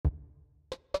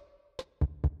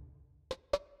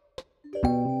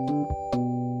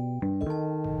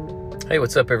Hey,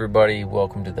 what's up, everybody?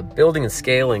 Welcome to the Building and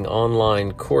Scaling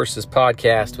Online Courses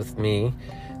podcast with me,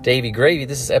 Davey Gravy.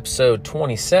 This is episode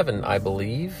 27, I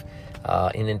believe.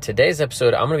 And in today's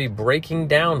episode, I'm going to be breaking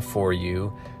down for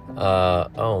you.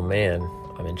 Oh man,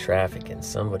 I'm in traffic and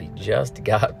somebody just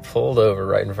got pulled over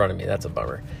right in front of me. That's a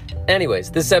bummer.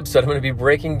 Anyways, this episode, I'm going to be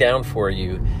breaking down for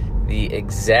you the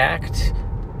exact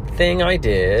thing I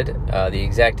did, the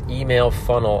exact email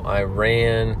funnel I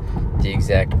ran, the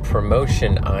exact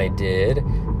promotion I did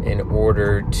in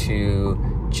order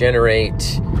to generate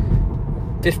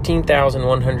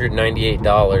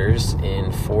 $15,198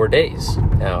 in 4 days.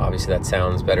 Now, obviously that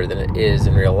sounds better than it is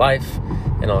in real life,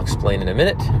 and I'll explain in a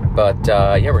minute. But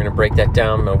we're going to break that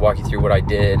down. I'm going to walk you through what I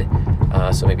did,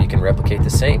 so maybe you can replicate the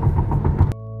same.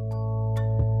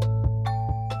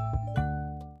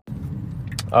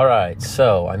 All right,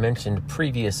 so I mentioned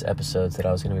previous episodes that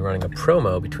I was going to be running a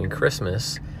promo between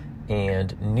Christmas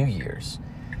and New Year's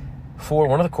for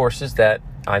one of the courses that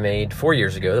I made 4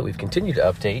 years ago that we've continued to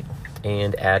update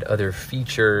and add other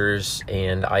features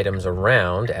and items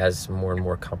around as more and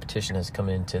more competition has come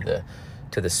into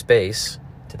the space,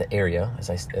 to the area, as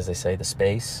I say, the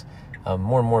space.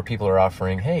 More and more people are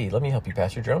offering, hey, let me help you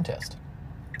pass your drone test.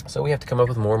 So we have to come up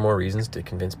with more and more reasons to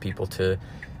convince people to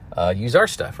use our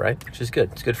stuff, right? Which is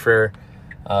good. It's good for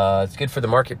the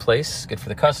marketplace. It's good for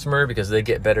the customer because they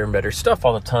get better and better stuff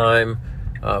all the time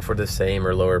for the same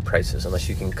or lower prices. Unless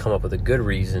you can come up with a good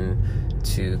reason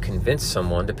to convince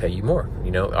someone to pay you more.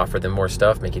 Offer them more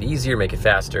stuff, make it easier, make it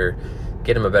faster,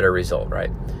 get them a better result,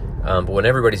 right? But when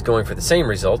everybody's going for the same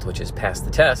result, which is pass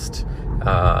the test,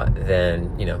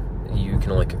 then you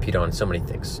can only compete on so many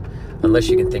things. Unless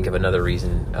you can think of another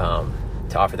reason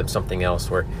to offer them something else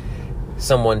where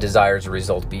someone desires a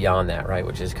result beyond that, right?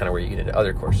 Which is kind of where you get into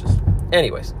other courses.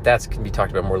 Anyways, that can be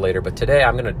talked about more later. But today,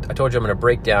 I told you I'm going to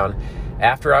break down,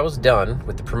 after I was done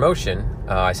with the promotion,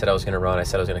 I said I was going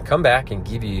to come back and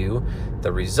give you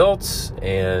the results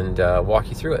and walk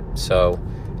you through it. So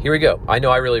here we go. I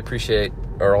know I really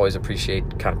always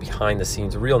appreciate kind of behind the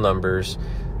scenes, real numbers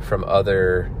from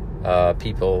other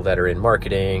people that are in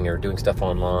marketing or doing stuff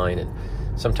online. And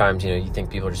sometimes, you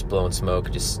think people are just blowing smoke,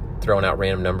 just throwing out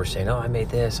random numbers saying, oh, I made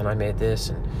this and I made this.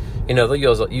 And, they'll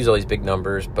use all these big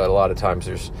numbers, but a lot of times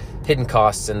there's hidden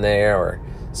costs in there, or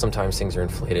sometimes things are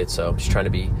inflated. So I'm just trying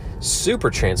to be super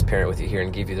transparent with you here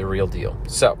and give you the real deal.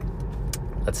 So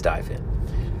let's dive in.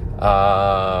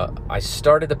 I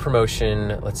started the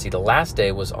promotion. Let's see, the last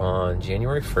day was on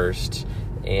January 1st,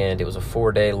 and it was a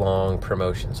 4-day long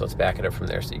promotion. So let's back it up from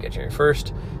there. So you get January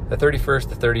 1st, the 31st,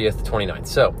 the 30th, the 29th.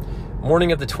 So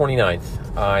morning of the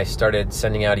 29th, I started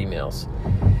sending out emails.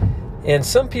 And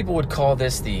some people would call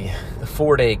this the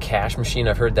 4-day cash machine.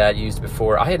 I've heard that used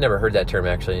before. I had never heard that term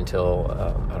actually until,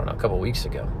 a couple of weeks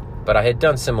ago. But I had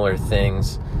done similar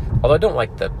things, although I don't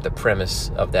like the premise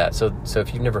of that. So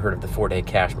if you've never heard of the 4-day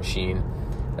cash machine,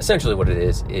 essentially what it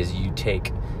is you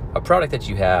take a product that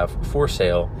you have for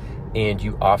sale and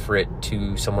you offer it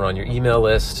to someone on your email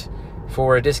list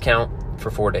for a discount for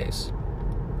 4 days.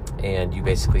 And you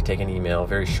basically take an email,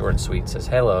 very short and sweet, says,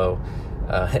 hello,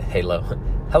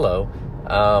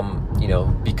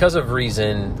 because of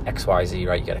reason XYZ,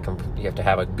 right? You have to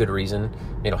have a good reason.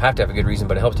 You don't have to have a good reason,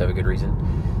 but it helps to have a good reason.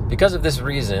 Because of this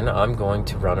reason, I'm going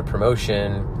to run a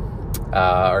promotion,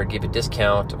 or give a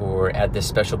discount, or add this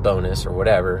special bonus, or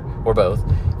whatever, or both,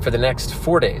 for the next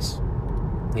 4 days.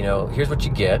 Here's what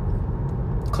you get.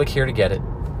 Click here to get it.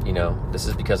 This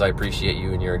is because I appreciate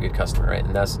you and you're a good customer, right?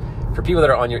 And that's for people that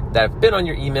have been on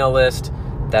your email list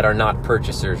that are not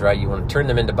purchasers, right? You want to turn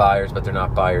them into buyers, but they're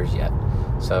not buyers yet.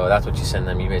 So that's what you send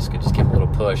them. You basically just give them a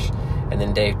little push. And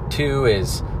then day 2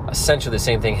 is essentially the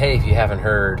same thing. Hey, if you haven't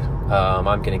heard,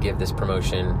 I'm going to give this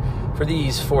promotion for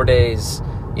these 4 days.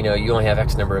 You only have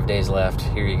X number of days left.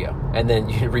 Here you go. And then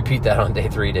you repeat that on day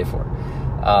 3, day 4.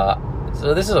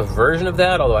 So this is a version of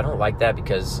that, although I don't like that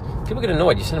because people get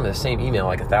annoyed. You send them the same email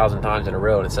like 1,000 times in a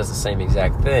row and it says the same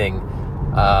exact thing.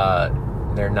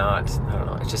 They're not, I don't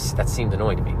know, it's just, that seems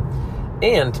annoying to me.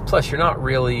 And plus you're not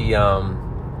really,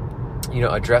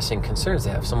 addressing concerns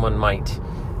they have. Someone might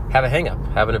have a hang-up,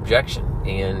 have an objection,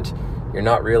 and you're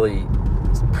not really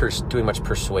doing much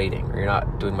persuading, or you're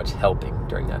not doing much helping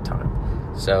during that time.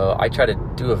 So I try to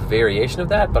do a variation of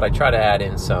that, but I try to add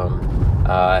in some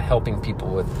helping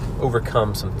people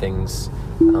overcome some things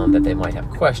that they might have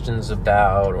questions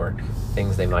about, or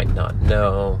things they might not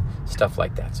know, stuff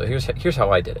like that. So here's how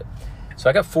I did it. So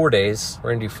I got 4 days.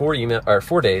 We're gonna do 4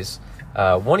 days,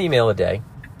 1 email a day,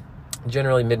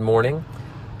 generally mid-morning,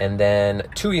 and then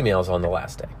 2 emails on the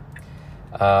last day.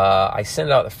 I send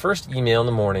out the first email in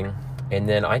the morning, and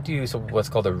then I do what's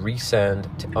called a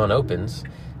resend on opens,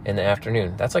 in the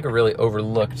afternoon. That's like a really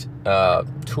overlooked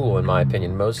tool, in my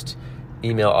opinion. Most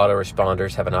email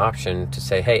autoresponders have an option to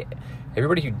say, hey,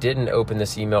 everybody who didn't open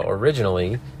this email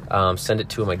originally, send it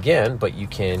to them again, but you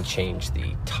can change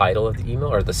the title of the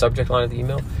email or the subject line of the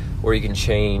email, or you can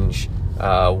change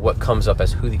what comes up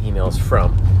as who the email is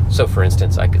from. So for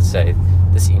instance, I could say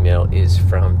this email is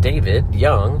from David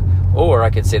Young, or I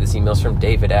could say this email is from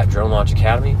David at Drone Launch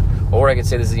Academy, or I could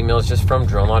say this email is just from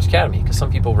Drone Launch Academy, because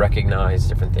some people recognize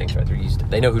different things, right?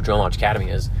 They know who Drone Launch Academy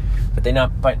is, but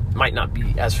might not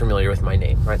be as familiar with my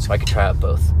name, right? So I could try out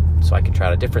both. So I could try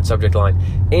out a different subject line,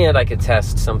 and I could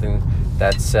test something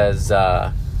that says,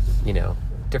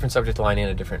 different subject line and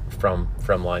a different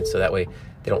from line. So that way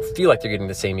they don't feel like they're getting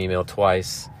the same email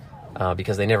twice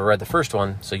because they never read the first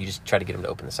one. So you just try to get them to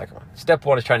open the second one. Step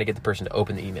one is trying to get the person to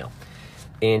open the email.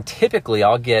 And typically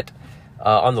I'll get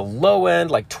on the low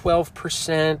end, like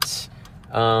 12%.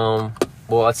 Well,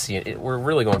 let's see. We're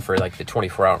really going for like the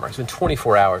 24-hour mark. So in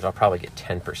 24 hours, I'll probably get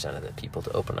 10% of the people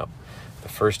to open up the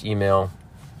first email,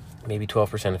 maybe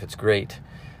 12% if it's great.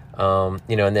 And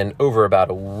then over about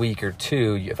a week or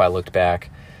two, if I looked back,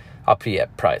 I'll be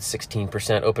at probably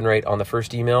 16% open rate on the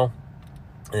first email.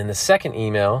 And then the second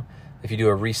email, if you do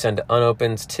a resend to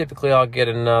unopens, typically I'll get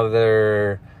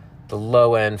the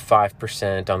low end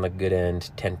 5%, on the good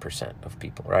end 10% of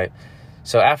people, right?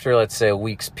 So after, let's say, a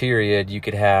week's period, you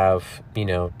could have,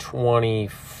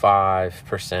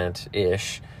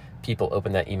 25%-ish people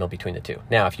open that email between the two.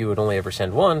 Now, if you would only ever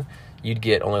send one, you'd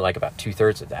get only like about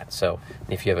 2/3 of that. So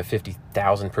if you have a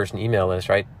 50,000 person email list,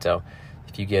 right? So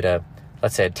if you get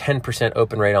let's say a 10%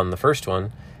 open rate on the first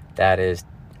one, that is,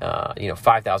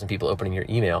 5,000 people opening your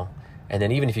email. And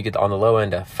then even if you get on the low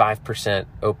end a 5%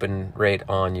 open rate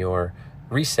on your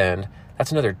resend,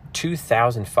 that's another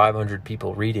 2,500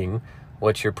 people reading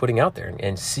what you're putting out there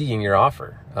and seeing your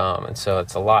offer. And so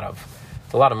it's a lot of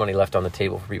money left on the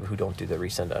table for people who don't do the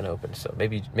resend to unopened. So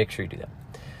maybe make sure you do that.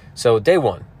 So day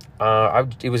one,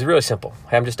 it was really simple.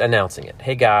 I'm just announcing it.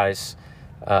 Hey guys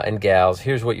and gals,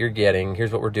 here's what you're getting,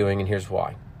 here's what we're doing, and here's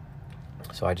why.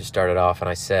 So I just started off and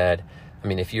I said,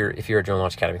 if you're a Drone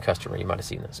Launch Academy customer, you might have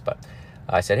seen this, but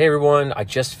I said, hey everyone, I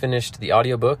just finished the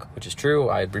audiobook, which is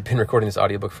true. I had been recording this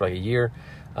audiobook for like a year.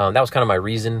 That was kind of my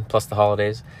reason, plus the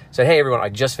holidays. So, hey everyone, I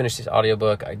just finished this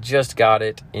audiobook. I just got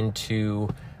it into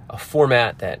a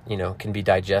format that, can be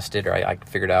digested, or I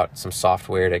figured out some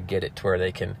software to get it to where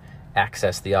they can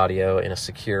access the audio in a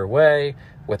secure way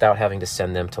without having to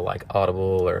send them to like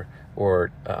Audible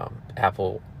or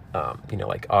Apple,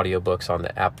 like audiobooks on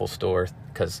the Apple store,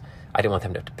 because I didn't want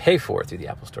them to have to pay for it through the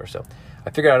Apple store. So I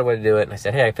figured out a way to do it, and I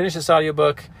said, hey, I finished this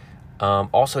audiobook.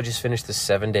 Also just finished the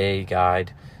 7-day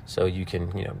guide, so you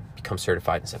can, become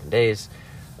certified in 7 days.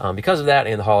 Because of that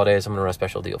and the holidays, I'm going to run a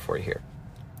special deal for you here.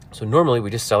 So normally we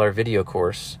just sell our video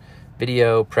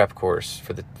prep course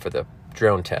for the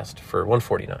drone test for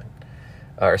 $149.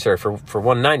 For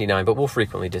 $199, but we'll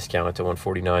frequently discount it to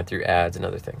 $149 through ads and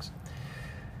other things.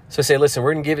 So say, listen,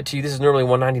 we're going to give it to you. This is normally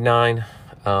 $199.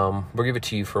 We'll give it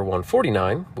to you for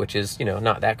 $149, which is,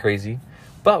 not that crazy.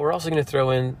 But we're also going to throw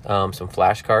in some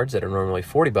flashcards that are normally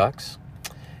 $40.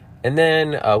 And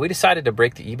then we decided to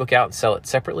break the ebook out and sell it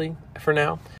separately for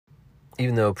now.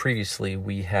 Even though previously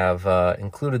we have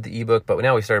included the ebook, but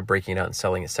now we started breaking it out and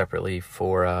selling it separately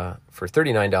for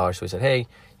 $39. So we said, hey,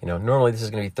 normally this is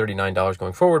going to be $39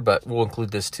 going forward, but we'll include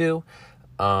this too.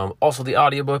 Also the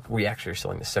audiobook, we actually are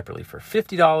selling this separately for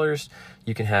 $50.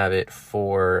 You can have it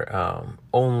for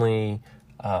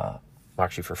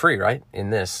actually for free, right? In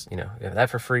this, you have that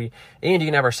for free, and you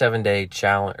can have our 7-day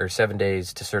challenge or 7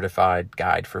 days to certified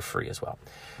guide for free as well.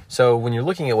 So when you're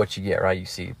looking at what you get, right, you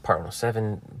see Part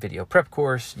 107 video prep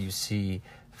course, you see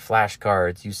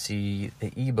flashcards, you see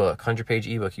the ebook, 100-page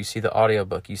ebook, you see the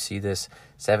audiobook, you see this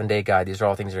 7-day guide. These are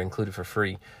all things that are included for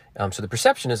free. So the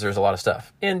perception is there's a lot of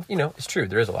stuff. And, it's true.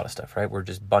 There is a lot of stuff, right? We're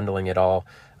just bundling it all,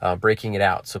 breaking it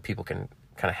out so people can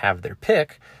kind of have their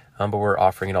pick, but we're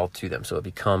offering it all to them. So it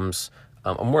becomes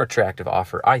a more attractive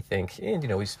offer, I think. And,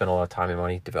 we spend a lot of time and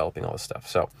money developing all this stuff.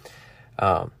 So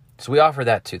we offer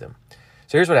that to them.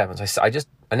 So here's what happens. I just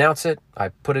announce it. I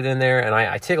put it in there, and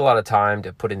I take a lot of time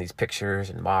to put in these pictures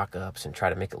and mock-ups and try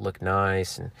to make it look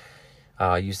nice. And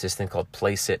use this thing called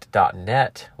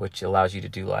placeit.net, which allows you to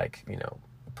do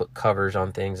put covers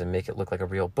on things and make it look like a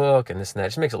real book and this and that. It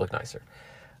just makes it look nicer.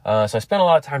 So I spent a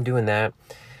lot of time doing that.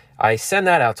 I send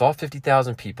that out to all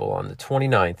 50,000 people on the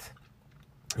 29th,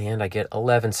 and I get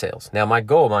 11 sales. Now, my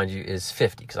goal, mind you, is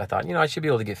 50, because I thought, I should be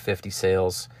able to get 50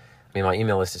 sales. My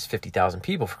email list is 50,000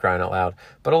 people, for crying out loud,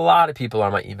 but a lot of people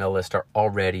on my email list are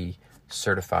already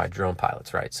certified drone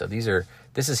pilots, right? So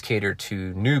this is catered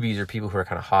to newbies or people who are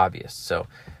kind of hobbyists. So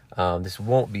this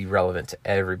won't be relevant to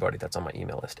everybody that's on my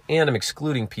email list. And I'm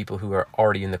excluding people who are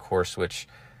already in the course, which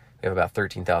we have about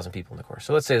 13,000 people in the course.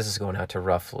 So let's say this is going out to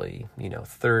roughly,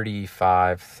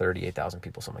 38,000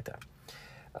 people, something like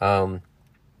that.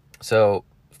 So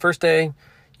first day,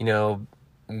 you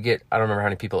get, I don't remember how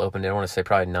many people opened it. I want to say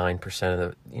probably 9% of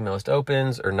the email list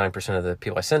opens, or 9% of the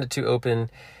people I send it to open.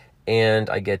 And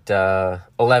I get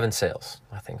 11 sales.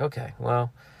 I think, okay,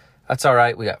 well, that's all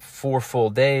right. We got 4 full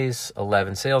days,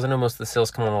 11 sales. I know most of the sales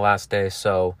come on the last day.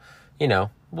 So, we're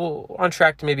on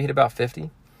track to maybe hit about 50.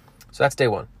 So that's day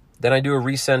 1. Then I do a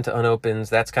resend to unopens.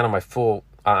 That's kind of my full,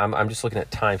 I'm just looking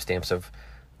at timestamps of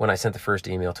when I sent the first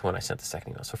email to when I sent the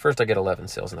second email. So first I get 11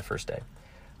 sales in the first day.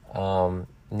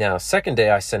 Now, second day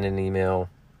I send an email.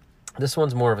 This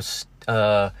one's more of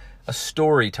a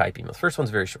story type email. The first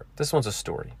one's very short. This one's a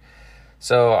story.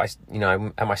 So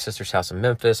I'm at my sister's house in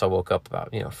Memphis. I woke up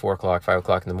about, 4 o'clock, 5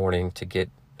 o'clock in the morning to get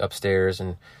upstairs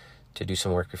and to do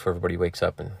some work before everybody wakes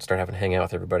up and start having to hang out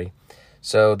with everybody.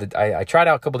 So I tried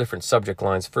out a couple different subject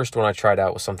lines. First one I tried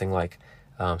out was something like,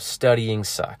 studying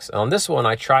sucks. And on this one,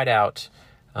 I tried out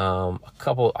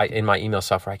in my email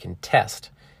software, I can test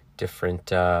different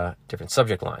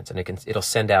subject lines, and it'll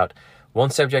send out one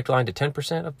subject line to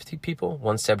 10% of people,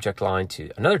 one subject line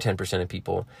to another 10% of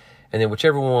people, and then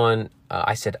whichever one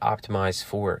I said optimize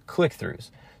for click-throughs.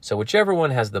 So whichever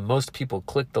one has the most people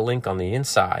click the link on the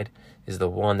inside is the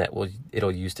one that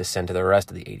it'll use to send to the rest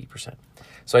of the 80%.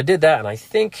 So I did that, and I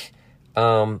think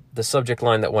the subject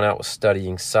line that went out was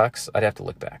studying sucks. I'd have to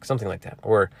look back, something like that,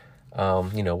 or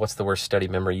what's the worst study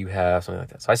memory you have? Something like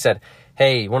that. So I said,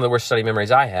 hey, one of the worst study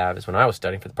memories I have is when I was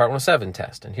studying for the Part 107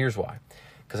 test. And here's why.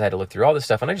 Because I had to look through all this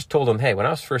stuff. And I just told them, hey, when I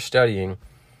was first studying,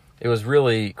 it was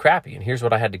really crappy. And here's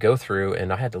what I had to go through.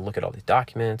 And I had to look at all these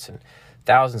documents and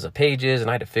thousands of pages. And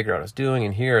I had to figure out what I was doing.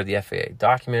 And here are the FAA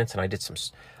documents. And I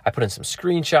put in some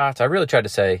screenshots. I really tried to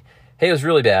say, hey, it was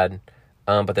really bad.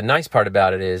 But the nice part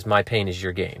about it is my pain is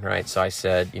your gain, right? So I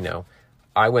said,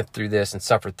 I went through this and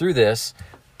suffered through this.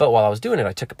 But while I was doing it,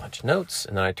 I took a bunch of notes,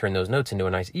 and then I turned those notes into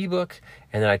a nice ebook,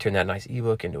 and then I turned that nice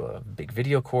ebook into a big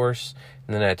video course,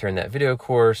 and then I turned that video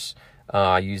course,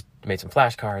 made some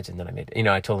flashcards, and then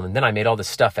I told them, and then I made all this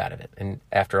stuff out of it, and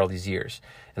after all these years,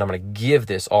 and I'm going to give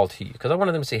this all to you, because I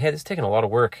wanted them to say, hey, this is taking a lot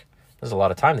of work, there's a lot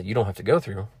of time that you don't have to go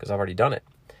through, because I've already done it,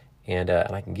 and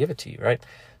I can give it to you, right?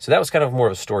 So that was kind of more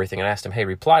of a story thing. I asked them, hey,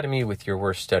 reply to me with your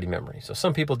worst study memory. So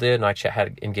some people did, and I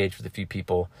had engaged with a few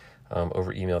people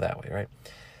over email that way, right?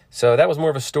 So that was more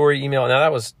of a story email. Now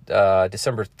that was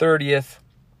December 30th.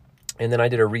 And then I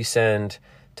did a resend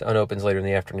to unopens later in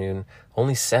the afternoon.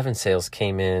 Only 7 sales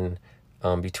came in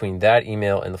between that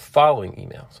email and the following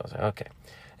email. So I was like, okay.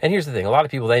 And here's the thing. A lot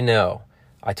of people, they know.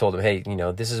 I told them, hey,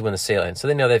 this is when the sale ends. So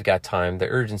they know they've got time. The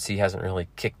urgency hasn't really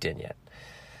kicked in yet.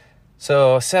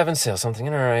 So 7 sales, something.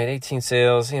 All right, 18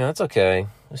 sales. That's okay.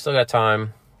 We still got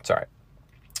time. It's all right.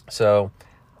 So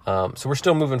we're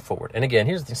still moving forward. And again,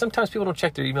 here's the thing. Sometimes people don't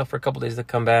check their email for a couple days. They'll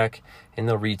come back and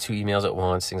they'll read 2 emails at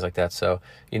once, things like that. So,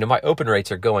 my open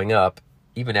rates are going up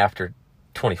even after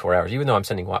 24 hours. Even though I'm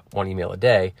sending 1 email a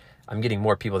day, I'm getting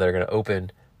more people that are going to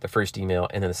open the first email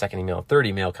and then the second email and third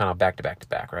email kind of back to back to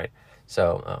back, right?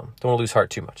 So don't want to lose heart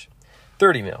too much.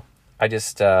 Third email. I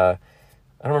don't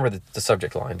remember the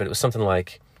subject line, but it was something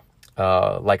like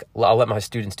I'll let my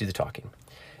students do the talking.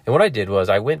 And what I did was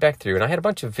I went back through and I had a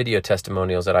bunch of video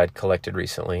testimonials that I'd collected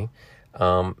recently.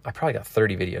 I probably got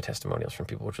 30 video testimonials from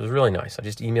people, which was really nice. I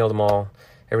just emailed them all,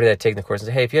 everybody that had taken the course, and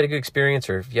said, hey, if you had a good experience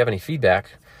or if you have any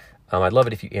feedback, I'd love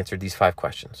it if you answered these 5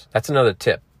 questions. That's another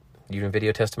tip. You doing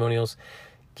video testimonials,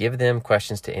 give them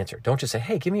questions to answer. Don't just say,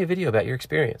 hey, give me a video about your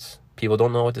experience. People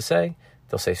don't know what to say.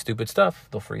 They'll say stupid stuff.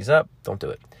 They'll freeze up. Don't do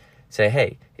it. Say,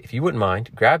 hey, if you wouldn't mind,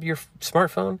 grab your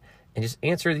smartphone and just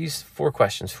answer these 4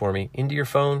 questions for me into your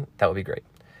phone. That would be great.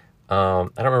 I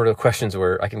don't remember what the questions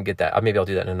were. I can get that. Maybe I'll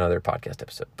do that in another podcast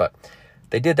episode. But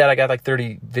they did that. I got like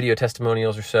 30 video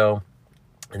testimonials or so.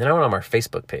 And then I went on our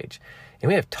Facebook page. And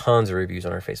we have tons of reviews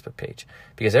on our Facebook page.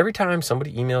 Because every time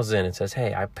somebody emails in and says,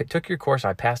 hey, I took your course.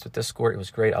 I passed with this score. It was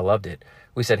great. I loved it.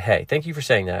 We said, hey, thank you for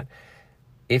saying that.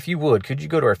 If you would, could you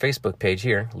go to our Facebook page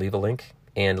here, leave a link,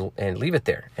 and leave it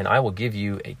there. And I will give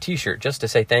you a t-shirt just to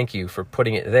say thank you for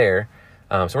putting it there.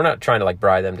 So we're not trying to like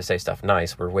bribe them to say stuff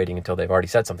nice. We're waiting until they've already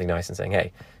said something nice and saying,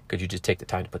 hey, could you just take the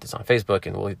time to put this on Facebook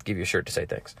and we'll give you a shirt to say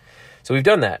thanks. So we've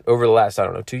done that over the last,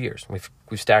 2 years.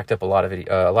 We've stacked up a lot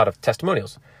of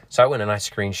testimonials. So I went and I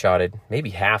screenshotted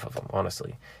maybe half of them,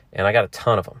 honestly. And I got a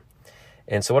ton of them.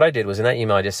 And so what I did was in that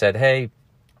email, I just said, hey,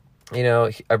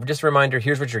 just a reminder,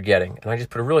 here's what you're getting. And I just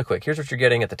put a really quick, here's what you're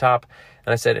getting at the top.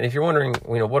 And I said, and if you're wondering,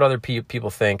 what other people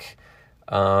think,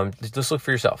 just look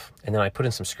for yourself. And then I put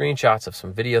in some screenshots of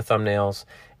some video thumbnails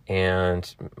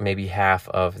and maybe half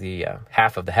of the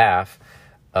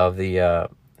Facebook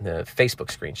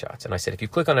screenshots. And I said, if you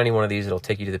click on any one of these, it'll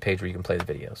take you to the page where you can play the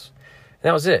videos. And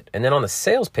that was it. And then on the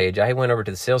sales page, I went over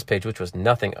to the sales page, which was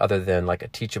nothing other than like a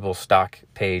teachable stock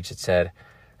page that said,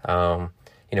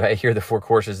 here are the 4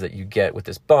 courses that you get with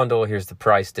this bundle. Here's the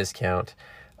price discount.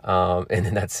 And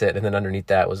then that's it. And then underneath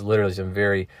that was literally some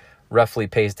very roughly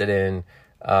pasted in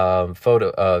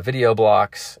video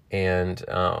blocks and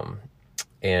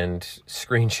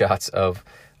screenshots of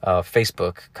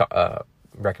Facebook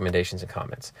recommendations and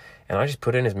comments. And I just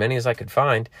put in as many as I could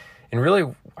find. And really,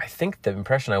 I think the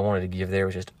impression I wanted to give there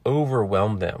was just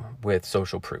overwhelm them with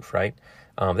social proof, right?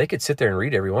 They could sit there and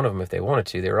read every one of them if they wanted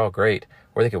to. They were all great.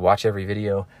 Or they could watch every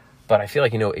video. But I feel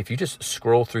like, if you just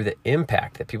scroll through the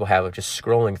impact that people have of just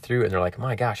scrolling through and they're like,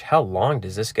 my gosh, how long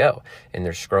does this go? And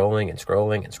they're scrolling and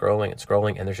scrolling and scrolling and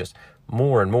scrolling. And there's just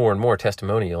more and more and more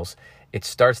testimonials. It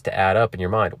starts to add up in your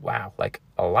mind. Wow, like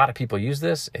a lot of people use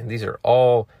this and these are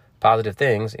all positive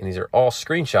things. And these are all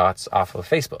screenshots off of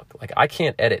Facebook. Like I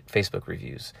can't edit Facebook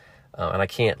reviews and I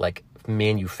can't like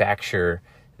manufacture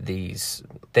these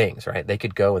things, right? They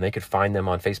could go and they could find them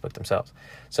on Facebook themselves.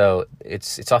 So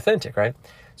it's authentic, right?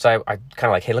 So I kind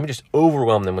of like, hey, let me just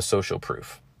overwhelm them with social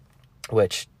proof,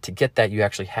 which to get that, you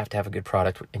actually have to have a good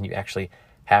product and you actually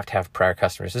have to have prior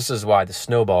customers. This is why the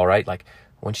snowball, right? Like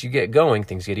once you get going,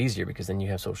 things get easier because then you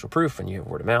have social proof and you have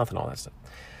word of mouth and all that stuff.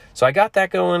 So I got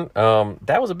that going.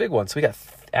 That was a big one. So we got,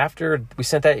 after we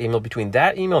sent that email, between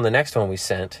that email and the next one we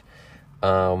sent,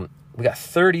 we got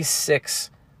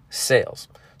 36 sales.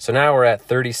 So now we're at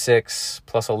 36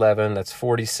 plus 11, that's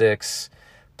 46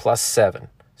 plus 7.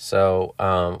 So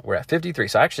we're at 53.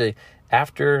 So actually,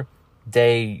 after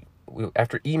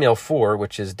email 4,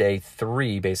 which is day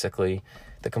 3, basically,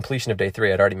 the completion of day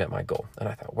 3, I'd already met my goal. And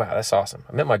I thought, wow, that's awesome.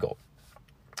 I met my goal.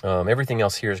 Everything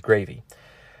else here is gravy.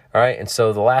 All right. And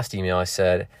so the last email I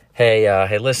said,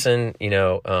 hey, listen,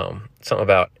 something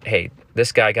about, hey,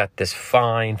 this guy got this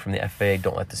fine from the FAA.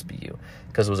 Don't let this be you.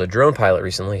 Because it was a drone pilot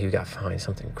recently who got fined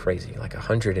something crazy, like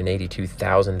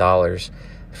 $182,000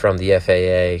 from the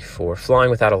FAA for flying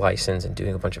without a license and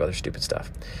doing a bunch of other stupid stuff.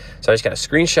 So I just got a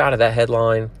screenshot of that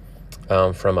headline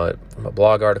from a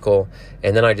blog article.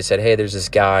 And then I just said, hey, there's this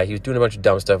guy. He was doing a bunch of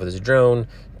dumb stuff with his drone,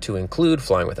 to include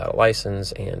flying without a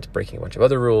license and breaking a bunch of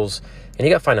other rules. And he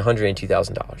got fined $182,000.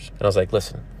 And I was like,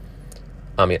 listen,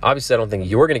 I mean, obviously I don't think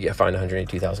you're going to get fined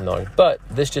 $182,000, but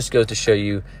this just goes to show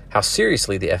you how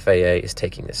seriously the FAA is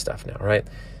taking this stuff now, right?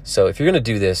 So if you're going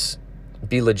to do this,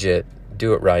 be legit,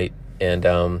 do it right, and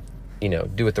do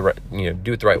it the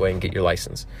right way and get your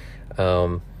license.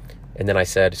 And then I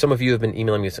said, some of you have been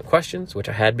emailing me some questions, which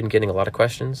I had been getting a lot of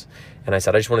questions. And I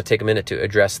said, I just want to take a minute to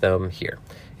address them here.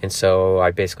 And so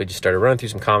I basically just started running through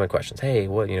some common questions. Hey,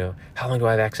 how long do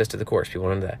I have access to the course? People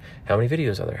wanted that. How many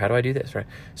videos are there? How do I do this? Right.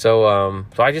 So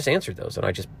I just answered those, and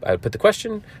I would put the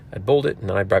question, I'd bold it, and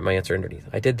then I'd write my answer underneath.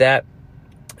 I did that,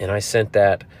 and I sent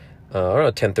that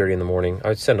around 10:30 in the morning. I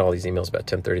would send all these emails about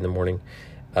 10:30 in the morning.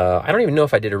 I don't even know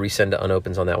if I did a resend to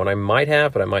unopens on that one. I might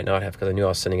have, but I might not have because I knew I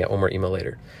was sending out one more email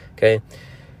later. Okay.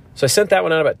 So I sent that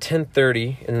one out about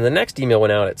 10:30, and then the next email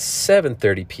went out at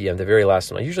 7:30 p.m., the very last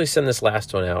one. I usually send this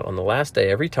last one out on the last day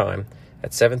every time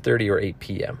at 7:30 or 8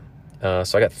 p.m.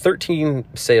 So I got 13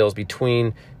 sales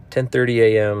between 10:30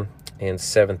 a.m. and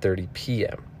 7:30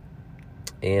 p.m.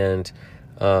 And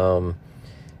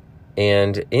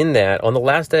in that, on the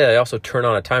last day, I also turn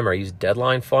on a timer. I use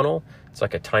Deadline Funnel. It's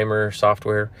like a timer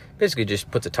software. Basically just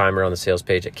puts a timer on the sales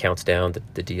page. It counts down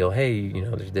the deal. Hey,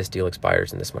 this deal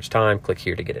expires in this much time. Click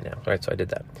here to get it now. All right, so I did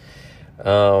that.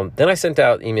 Then I sent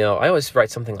out email. I always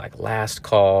write something like last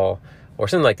call or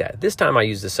something like that. This time I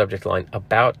use the subject line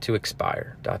about to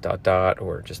expire, ...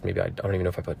 or just maybe I don't even know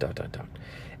if I put ...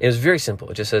 It was very simple.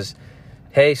 It just says,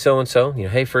 hey, so-and-so,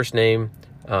 hey, first name.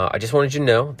 I just wanted you to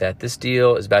know that this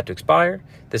deal is about to expire.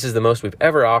 This is the most we've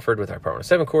ever offered with our Part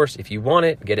 107 course. If you want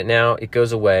it, get it now. It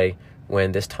goes away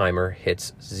when this timer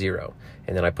hits 0.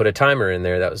 And then I put a timer in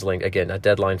there that was linked. Again, a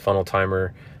Deadline Funnel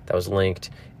timer that was linked.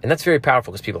 And that's very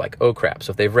powerful because people are like, oh, crap.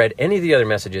 So if they've read any of the other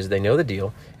messages, they know the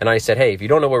deal. And I said, hey, if you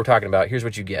don't know what we're talking about, here's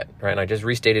what you get. Right? And I just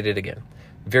restated it again.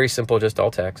 Very simple, just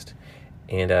all text.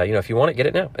 And, if you want it, get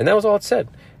it now. And that was all it said.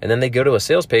 And then they go to a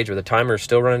sales page where the timer is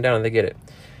still running down and they get it.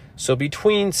 So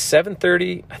between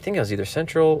 7:30, I think it was either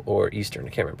Central or Eastern, I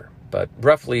can't remember, but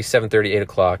roughly 7:30, 8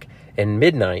 o'clock, and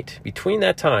midnight, between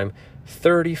that time,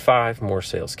 35 more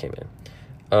sales came in.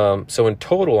 So in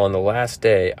total on the last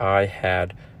day, I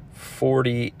had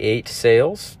 48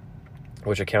 sales,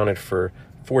 which accounted for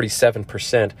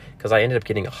 47%, because I ended up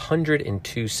getting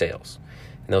 102 sales.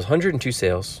 And those 102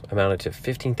 sales amounted to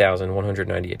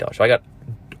 $15,198. So I got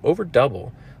over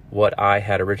double what I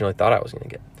had originally thought I was going to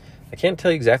get. I can't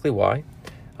tell you exactly why.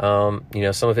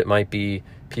 Some of it might be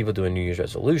people doing New Year's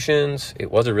resolutions. It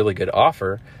was a really good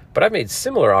offer, but I've made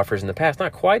similar offers in the past,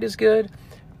 not quite as good.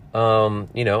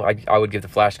 I would give the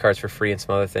flashcards for free and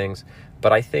some other things,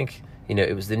 but I think,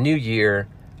 it was the new year.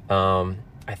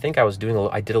 I think I did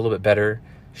a little bit better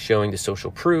showing the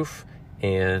social proof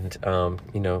and,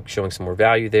 showing some more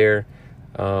value there.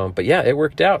 But yeah, it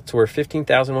worked out. So we're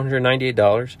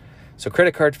 $15,198. So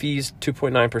credit card fees,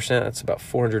 2.9%. That's about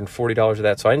 $440 of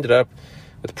that. So I ended up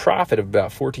with a profit of about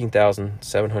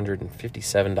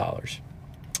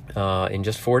 $14,757 in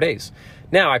just 4 days.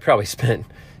 Now I probably spent,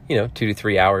 2 to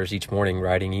 3 hours each morning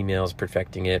writing emails,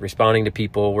 perfecting it, responding to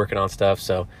people, working on stuff.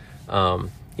 So, I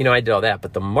did all that,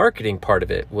 but the marketing part of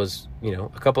it was, a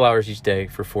couple hours each day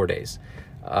for 4 days.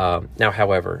 Now,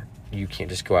 however, you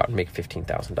can't just go out and make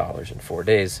 $15,000 in 4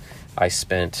 days. I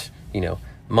spent,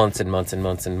 months and months and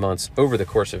months and months over the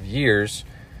course of years,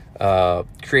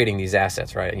 creating these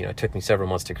assets, right? It took me several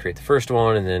months to create the first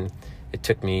one, and then it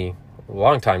took me a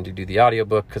long time to do the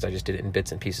audiobook because I just did it in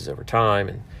bits and pieces over time.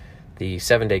 And the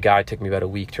 7-day guide took me about a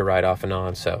week to write off and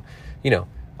on. So, a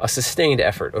sustained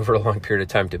effort over a long period of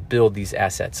time to build these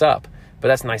assets up. But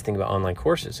that's the nice thing about online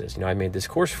courses is, I made this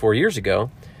course 4 years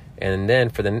ago, and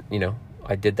then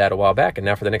I did that a while back. And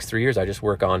now for the next 3 years, I just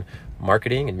work on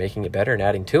marketing and making it better and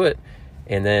adding to it.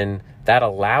 And then that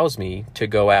allows me to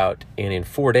go out and in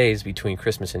 4 days between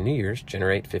Christmas and New Year's,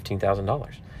 generate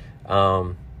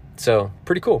 $15,000. So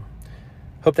pretty cool.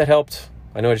 Hope that helped.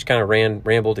 I know I just kind of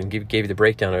rambled and gave you the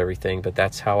breakdown of everything, but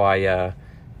that's how I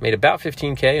made about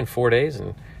 $15K in 4 days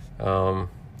and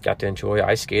got to enjoy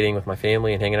ice skating with my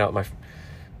family and hanging out with my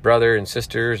brother and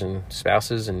sisters and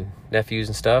spouses and nephews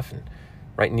and stuff, and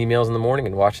writing emails in the morning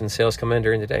and watching the sales come in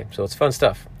during the day. So it's fun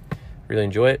stuff. Really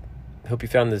enjoy it. Hope you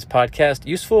found this podcast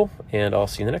useful, and I'll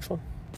see you in the next one.